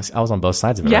 So I was on both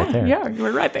sides of it right there. Yeah, you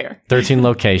were right there. 13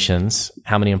 locations.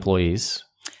 How many employees?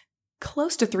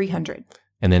 Close to 300.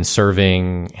 And then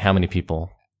serving how many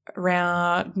people?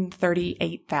 Around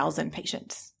 38,000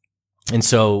 patients. And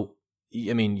so,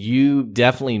 you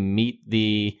definitely meet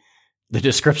the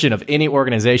description of any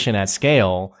organization at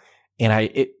scale.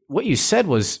 And what you said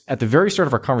was at the very start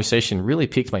of our conversation really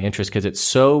piqued my interest because it's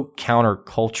so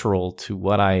countercultural to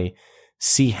what I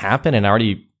see happen. And I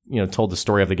already, told the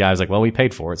story of the guy who's like, well, we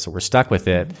paid for it, so we're stuck with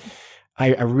it.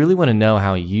 I really want to know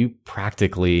how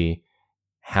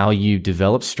you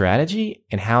develop strategy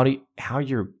and how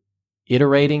you're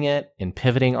iterating it and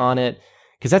pivoting on it,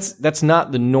 because that's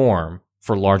not the norm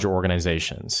for larger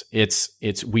organizations. It's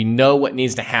we know what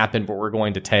needs to happen, but we're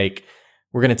going to take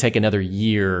another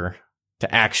year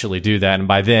to actually do that, and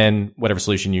by then, whatever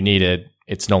solution you needed,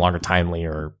 it's no longer timely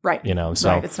or right. So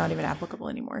right. It's not even applicable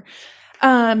anymore.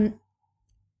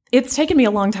 It's taken me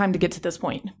a long time to get to this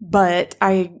point, but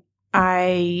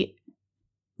I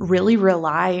really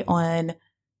rely on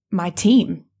my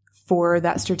team for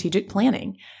that strategic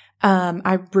planning.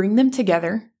 I bring them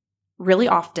together really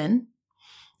often.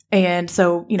 And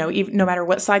so, even, no matter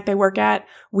what site they work at,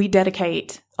 we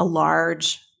dedicate a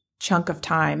large chunk of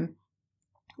time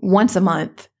once a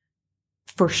month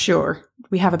for sure.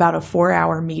 We have about a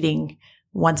 4-hour meeting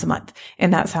once a month.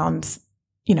 And that sounds,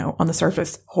 on the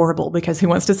surface horrible because who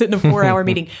wants to sit in a 4-hour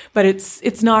meeting? But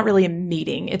it's not really a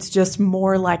meeting. It's just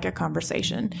more like a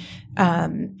conversation.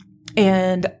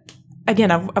 And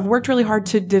again, I've worked really hard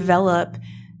to develop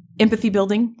empathy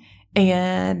building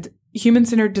and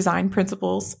human-centered design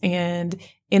principles and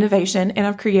innovation. And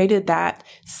I've created that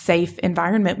safe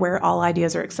environment where all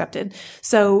ideas are accepted.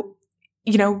 So,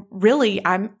 really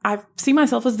I see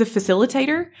myself as the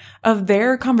facilitator of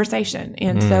their conversation.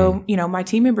 And so, my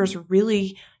team members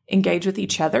really engage with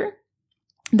each other.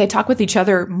 They talk with each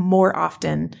other more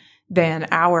often than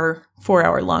our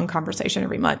 4-hour long conversation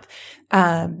every month.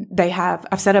 I've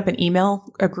set up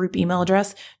a group email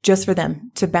address just for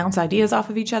them to bounce ideas off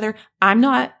of each other. I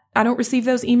don't receive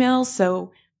those emails.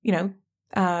 So,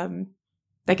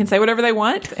 they can say whatever they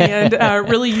want and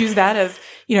really use that as,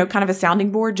 kind of a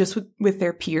sounding board just with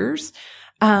their peers.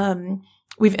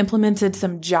 We've implemented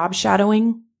some job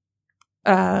shadowing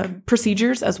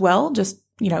procedures as well, just,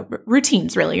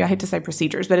 routines really. I hate to say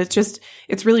procedures, but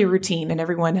it's really routine, and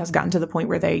everyone has gotten to the point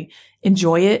where they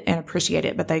enjoy it and appreciate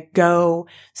it, but they go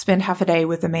spend half a day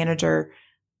with a manager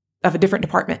of a different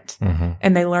department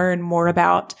and they learn more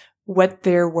about what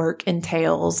their work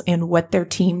entails and what their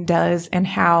team does and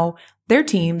how their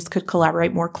teams could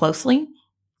collaborate more closely.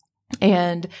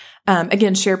 And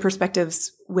again, share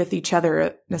perspectives with each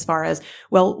other as far as,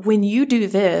 well, when you do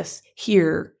this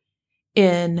here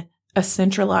in a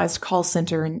centralized call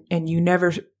center and you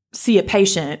never see a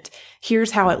patient,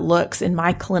 here's how it looks in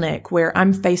my clinic where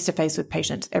I'm face to face with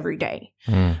patients every day.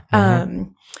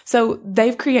 So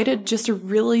they've created just a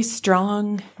really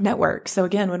strong network. So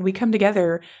again, when we come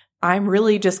together, I'm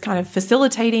really just kind of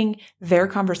facilitating their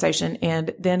conversation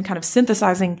and then kind of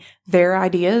synthesizing their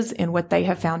ideas and what they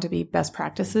have found to be best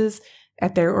practices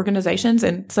at their organizations.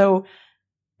 And so,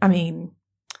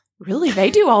 really, they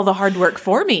do all the hard work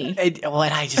for me. And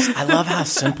I love how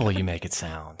simple you make it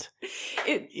sound.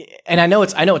 And I know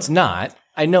it's not.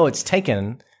 I know it's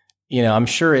taken, I'm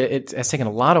sure it's taken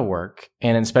a lot of work,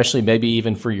 and especially maybe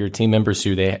even for your team members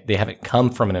who they haven't come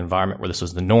from an environment where this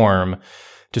was the norm,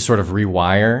 to sort of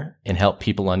rewire and help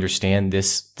people understand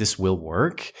this will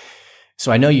work.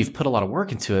 So I know you've put a lot of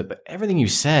work into it, but everything you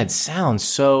said sounds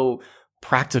so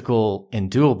practical and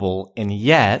doable. And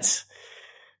yet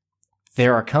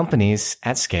there are companies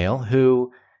at scale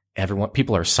who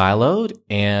people are siloed,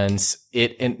 and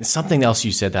something else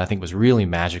you said that I think was really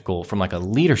magical from like a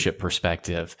leadership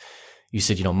perspective. You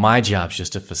said, my job's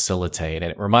just to facilitate.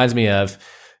 And it reminds me of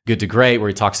Good to Great, where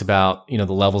he talks about, the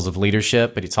levels of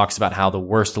leadership, but he talks about how the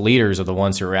worst leaders are the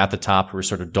ones who are at the top, who are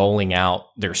sort of doling out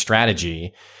their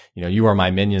strategy. You are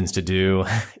my minions to do,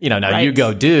 now right. You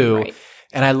go do. Right.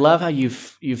 And I love how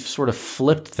you've sort of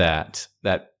flipped that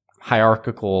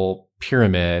hierarchical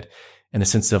pyramid in the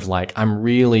sense of like, I'm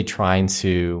really trying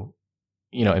to,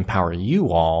 empower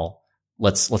you all.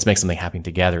 Let's make something happen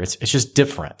together. It's just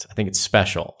different. I think it's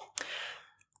special.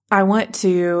 I want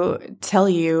to tell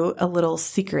you a little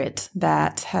secret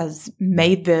that has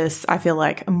made this, I feel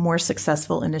like, a more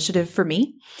successful initiative for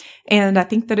me. And I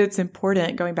think that it's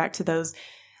important, going back to those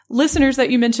listeners that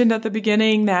you mentioned at the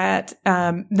beginning that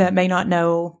may not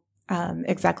know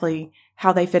exactly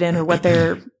how they fit in or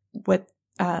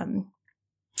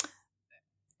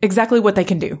exactly what they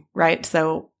can do, right?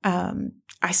 So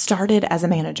I started as a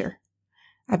manager.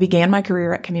 I began my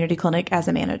career at Community Clinic as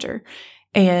a manager.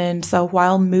 And so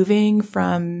while moving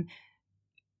from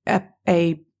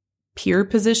a peer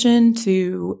position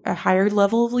to a higher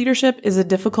level of leadership is a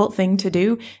difficult thing to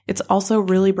do, it's also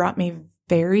really brought me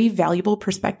very valuable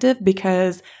perspective,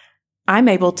 because I'm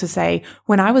able to say,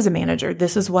 when I was a manager,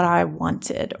 this is what I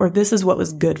wanted, or this is what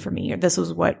was good for me, or this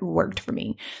was what worked for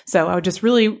me. So I would just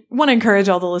really want to encourage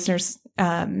all the listeners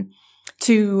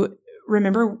to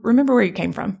remember where you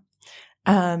came from.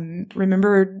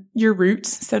 Remember your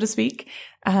roots, so to speak.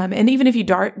 And even if you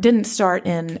didn't start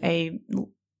in a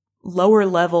lower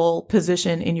level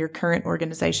position in your current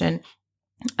organization,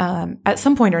 at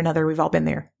some point or another, we've all been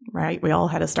there, right? We all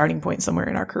had a starting point somewhere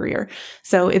in our career.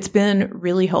 So it's been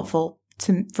really helpful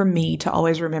for me to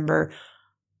always remember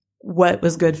what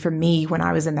was good for me when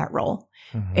I was in that role,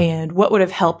 and what would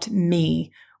have helped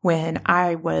me when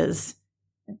I was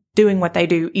doing what they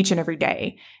do each and every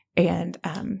day. And,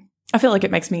 I feel like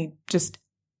it makes me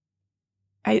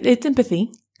it's empathy,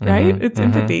 right? It's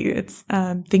empathy. It's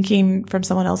thinking from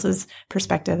someone else's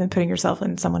perspective and putting yourself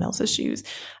in someone else's shoes.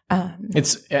 I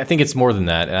think it's more than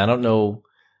that. And I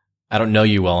don't know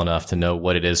you well enough to know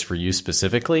what it is for you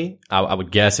specifically. I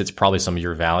would guess it's probably some of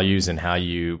your values and how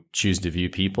you choose to view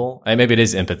people. And maybe it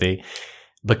is empathy,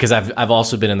 because I've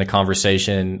also been in the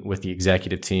conversation with the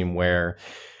executive team where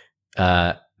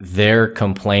they're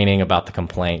complaining about the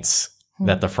complaints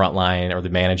that the frontline or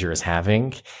the manager is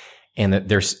having, and that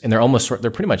they're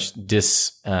pretty much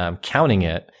discounting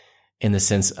it in the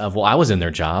sense of, well, I was in their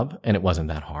job and it wasn't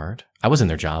that hard. I was in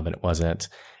their job and it wasn't.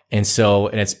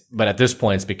 But at this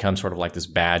point, it's become sort of like this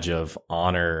badge of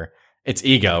honor. It's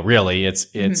ego, really. It's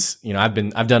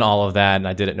I've done all of that and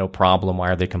I did it no problem. Why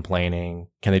are they complaining?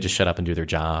 Can they just shut up and do their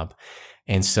job?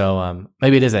 And so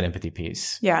maybe it is that empathy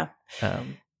piece. Yeah.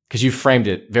 Because you framed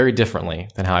it very differently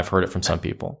than how I've heard it from some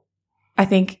people. I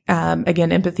think,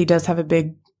 again, empathy does have a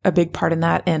big a big part in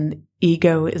that. And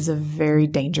ego is a very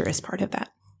dangerous part of that.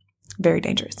 Very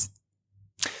dangerous.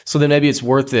 So then maybe it's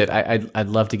worth it. I'd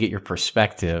love to get your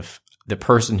perspective. The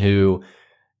person who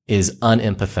is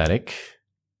unempathetic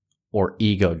or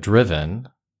ego driven,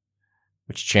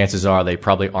 which chances are they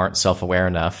probably aren't self-aware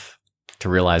enough to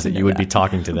realize that you would be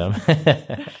talking to them.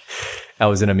 I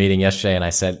was in a meeting yesterday and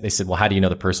they said, well, how do you know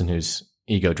the person who's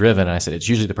ego driven? And I said, it's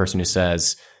usually the person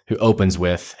who opens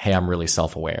with, hey, I'm really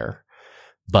self-aware,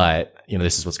 but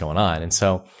this is what's going on. And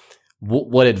so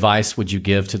what advice would you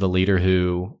give to the leader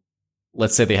who,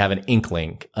 let's say they have an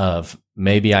inkling of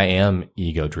maybe I am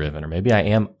ego driven or maybe I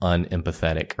am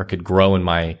unempathetic or could grow in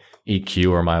my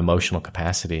EQ or my emotional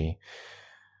capacity?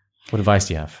 What advice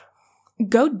do you have?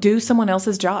 Go do someone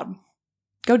else's job.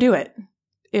 Go do it.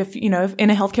 If in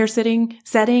a healthcare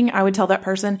setting, I would tell that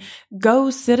person, go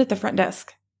sit at the front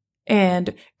desk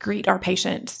and greet our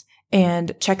patients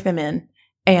and check them in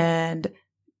and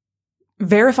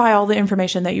verify all the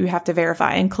information that you have to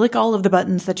verify and click all of the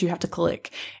buttons that you have to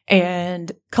click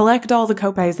and collect all the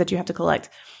copays that you have to collect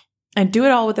and do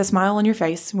it all with a smile on your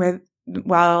face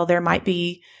while there might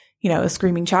be, a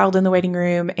screaming child in the waiting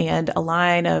room and a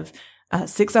line of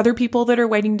 6 other people that are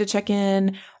waiting to check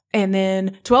in and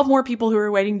then 12 more people who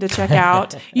are waiting to check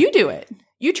out. You do it.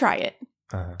 You try it.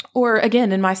 Uh-huh. Or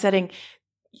again, in my setting,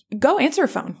 go answer a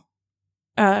phone.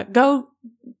 Go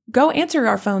answer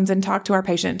our phones and talk to our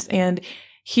patients and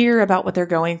hear about what they're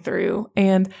going through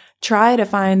and try to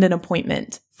find an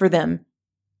appointment for them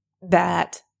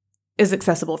that is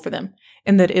accessible for them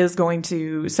and that is going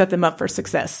to set them up for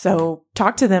success. So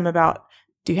talk to them about,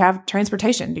 do you have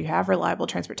transportation? Do you have reliable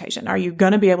transportation? Are you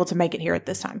going to be able to make it here at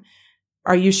this time?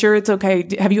 Are you sure it's okay?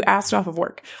 Have you asked off of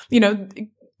work?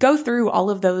 Go through all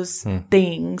of those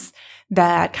things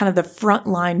that kind of the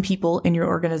frontline people in your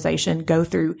organization go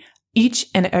through each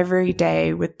and every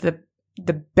day with the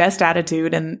best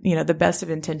attitude and, the best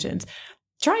of intentions.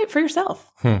 Try it for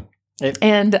yourself.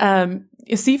 And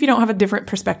see if you don't have a different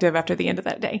perspective after the end of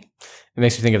that day. It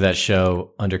makes me think of that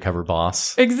show, Undercover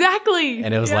Boss. Exactly.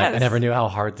 And it was like, I never knew how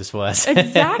hard this was.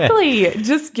 Exactly. It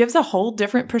just gives a whole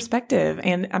different perspective.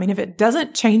 And I mean, if it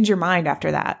doesn't change your mind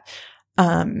after that,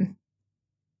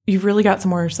 you've really got some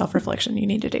more self-reflection you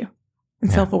need to do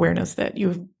and self-awareness that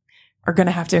you are going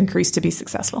to have to increase to be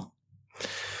successful.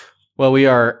 Well, we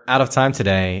are out of time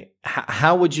today.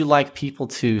 How would you like people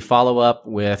to follow up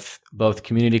with both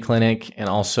Community Clinic and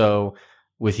also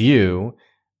with you?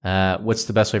 What's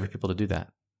the best way for people to do that?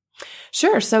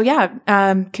 Sure. So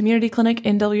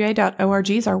communityclinicnwa.org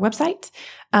is our website.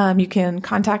 You can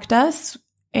contact us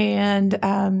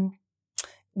and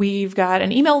we've got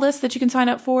an email list that you can sign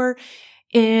up for.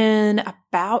 In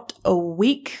about a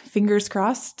week, fingers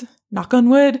crossed, knock on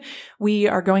wood, we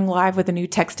are going live with a new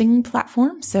texting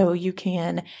platform. So you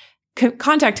can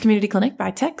contact Community Clinic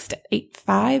by text at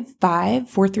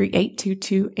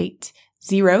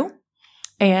 855-438-2280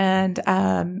 and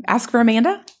ask for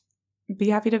Amanda. Be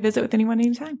happy to visit with anyone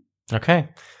anytime. Okay.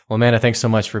 Well, Amanda, thanks so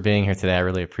much for being here today. I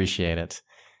really appreciate it.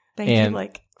 Thank you,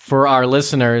 Blake. For our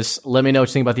listeners, let me know what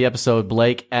you think about the episode,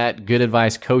 Blake at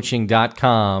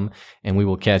goodadvicecoaching.com, and we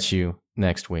will catch you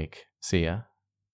next week. See ya.